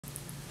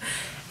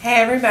Hey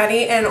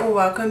everybody, and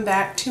welcome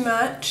back to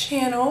my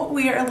channel.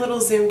 We are a little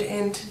zoomed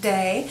in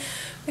today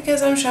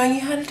because I'm showing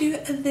you how to do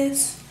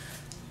this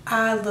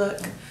eye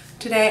look.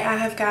 Today I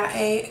have got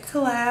a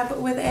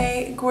collab with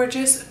a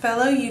gorgeous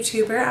fellow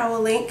YouTuber. I will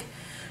link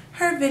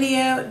her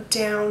video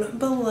down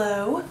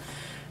below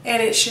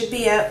and it should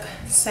be up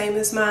same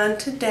as mine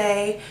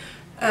today,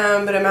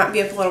 but it might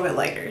be up a little bit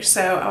later,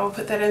 so I will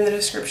put that in the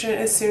description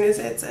as soon as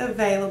it's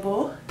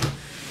available.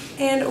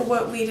 And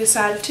what we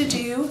decided to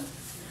do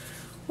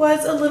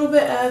was a little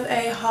bit of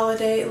a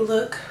holiday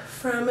look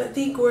from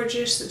the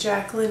gorgeous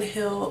Jaclyn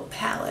Hill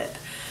palette.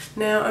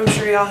 Now, I'm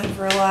sure y'all have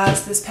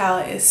realized this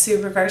palette is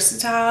super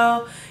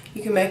versatile.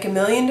 You can make a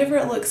million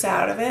different looks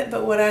out of it,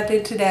 but what I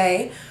did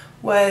today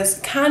was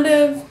kind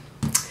of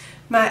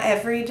my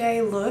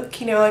everyday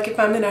look. You know, like if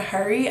I'm in a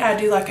hurry, I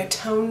do like a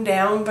toned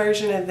down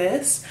version of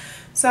this.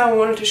 So I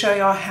wanted to show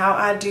y'all how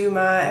I do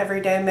my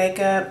everyday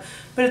makeup,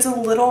 but it's a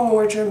little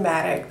more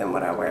dramatic than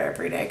what I wear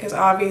every day because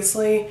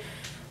obviously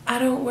I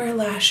don't wear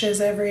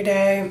lashes every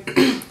day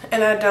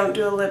and I don't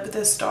do a lip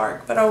this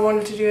dark, but I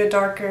wanted to do a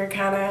darker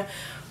kind of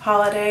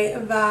holiday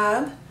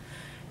vibe.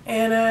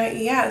 And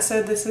yeah,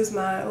 so this is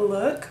my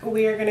look.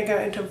 We are going to go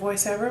into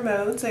voiceover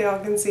mode so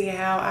y'all can see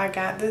how I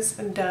got this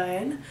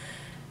done.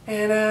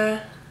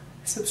 And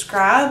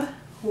subscribe.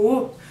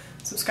 Woo.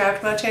 Subscribe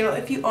to my channel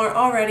if you aren't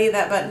already.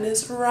 That button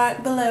is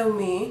right below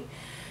me.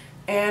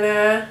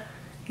 And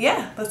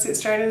yeah, let's get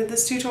started with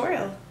this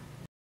tutorial.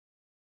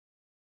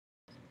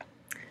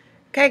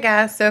 Okay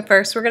guys, so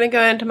first we're going to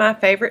go into my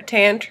favorite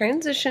tan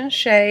transition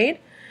shade,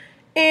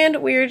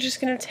 and we're just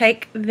going to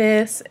take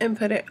this and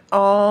put it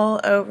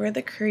all over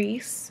the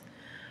crease.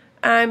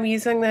 I'm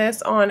using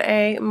this on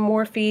a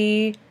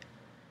Morphe,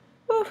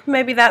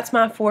 maybe that's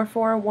my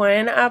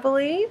 441 I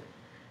believe,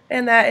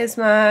 and that is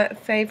my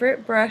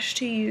favorite brush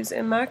to use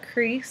in my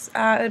crease.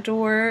 I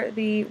adore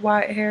the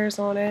white hairs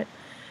on it.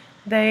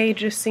 They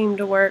just seem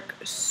to work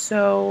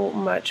so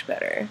much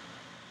better.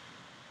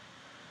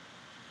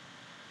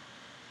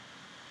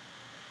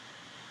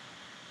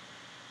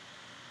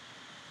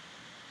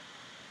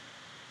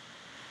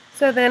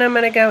 So then I'm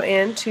going to go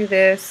into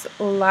this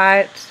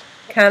light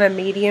kind of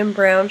medium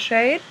brown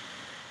shade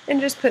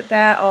and just put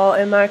that all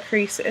in my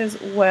crease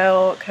as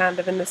well, kind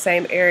of in the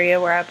same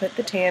area where I put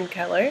the tan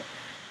color,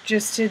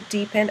 just to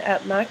deepen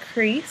up my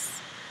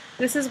crease.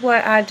 This is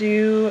what I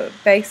do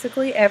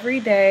basically every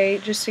day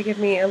just to give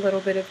me a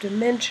little bit of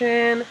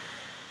dimension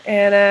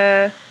and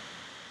a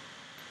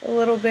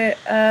little bit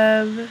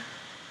of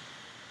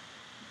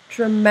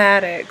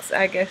dramatics,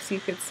 I guess you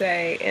could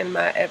say, in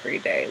my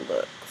everyday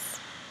look.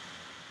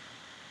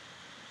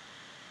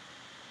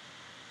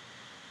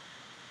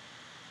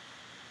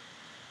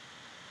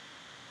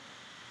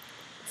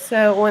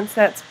 So once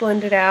that's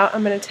blended out,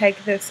 I'm going to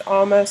take this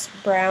almost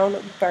brown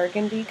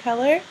burgundy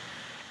color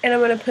and I'm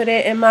going to put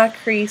it in my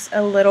crease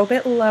a little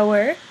bit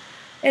lower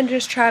and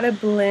just try to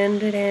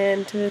blend it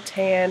into the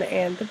tan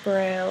and the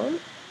brown.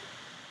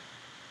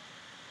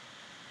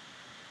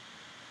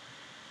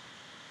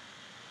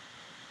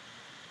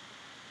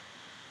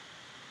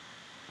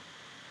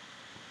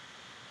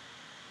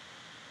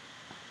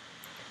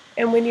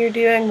 And when you're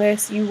doing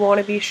this, you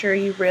want to be sure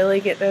you really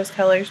get those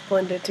colors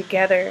blended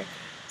together,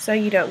 so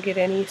you don't get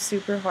any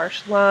super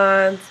harsh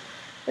lines,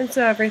 and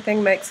so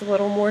everything makes a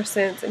little more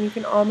sense and you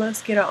can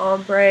almost get an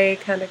ombre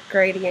kind of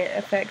gradient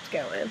effect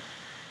going.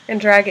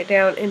 And drag it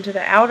down into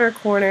the outer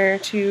corner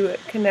to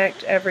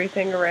connect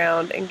everything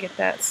around and get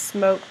that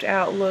smoked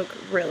out look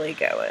really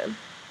going.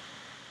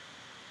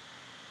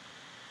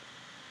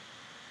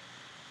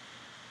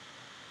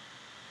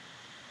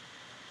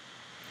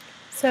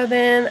 So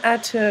then I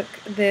took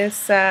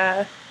this,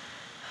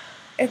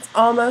 it's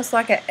almost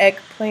like an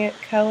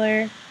eggplant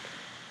color,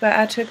 but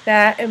I took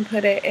that and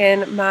put it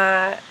in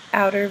my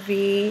outer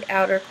V,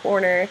 outer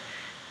corner,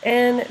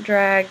 and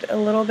dragged a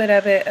little bit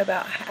of it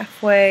about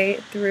halfway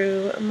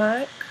through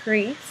my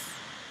crease.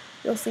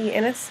 You'll see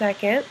in a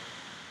second.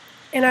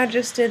 And I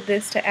just did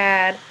this to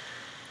add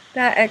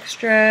that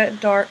extra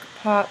dark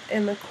pop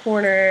in the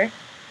corner.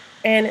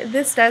 And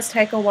this does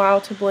take a while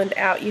to blend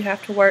out. You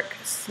have to work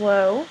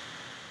slow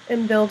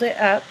and build it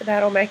up.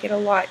 That'll make it a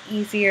lot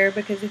easier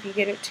because if you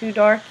get it too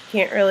dark, you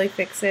can't really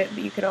fix it,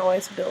 but you can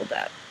always build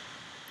up.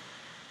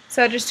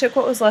 So I just took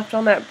what was left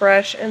on that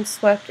brush and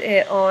swept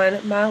it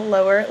on my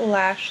lower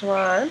lash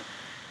line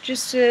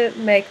just to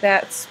make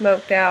that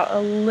smoked out a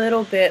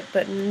little bit,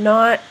 but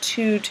not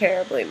too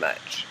terribly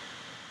much.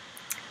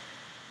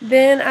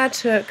 Then I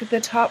took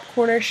the top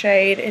corner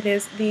shade, it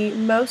is the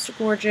Most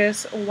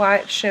Gorgeous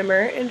White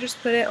Shimmer, and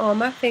just put it on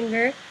my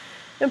finger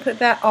and put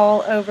that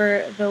all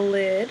over the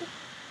lid.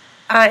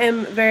 I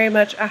am very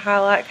much a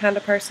highlight kind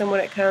of person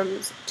when it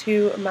comes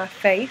to my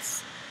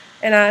face,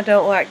 and I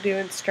don't like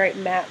doing straight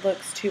matte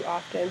looks too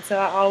often, so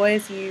I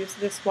always use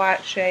this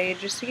white shade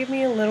just to give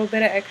me a little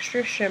bit of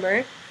extra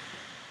shimmer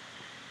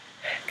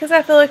because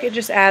I feel like it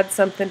just adds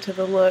something to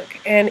the look,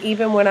 and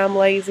even when I'm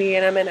lazy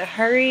and I'm in a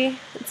hurry,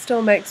 it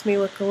still makes me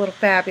look a little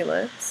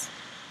fabulous.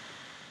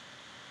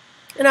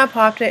 And I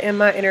popped it in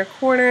my inner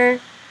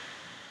corner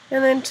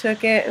and then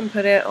took it and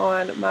put it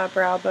on my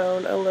brow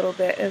bone a little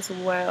bit as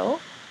well,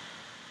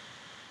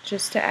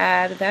 just to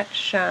add that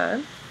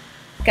shine.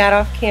 Got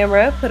off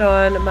camera, put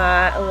on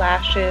my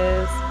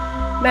lashes,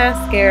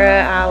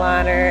 mascara,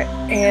 eyeliner,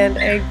 and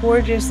a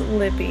gorgeous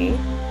lippy.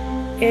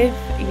 If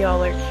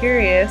y'all are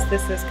curious,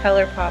 this is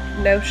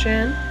ColourPop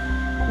Notion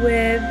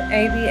with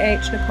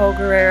ABH Nicole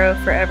Guerrero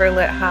Forever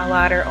Lit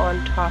highlighter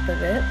on top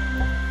of it.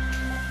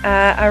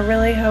 I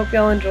really hope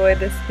y'all enjoyed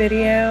this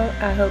video.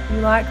 I hope you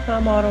like my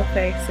model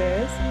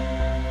faces,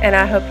 and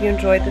I hope you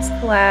enjoyed this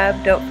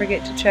collab. Don't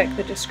forget to check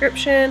the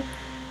description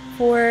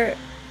for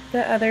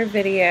the other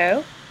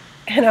video,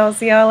 and I'll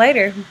see y'all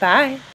later. Bye!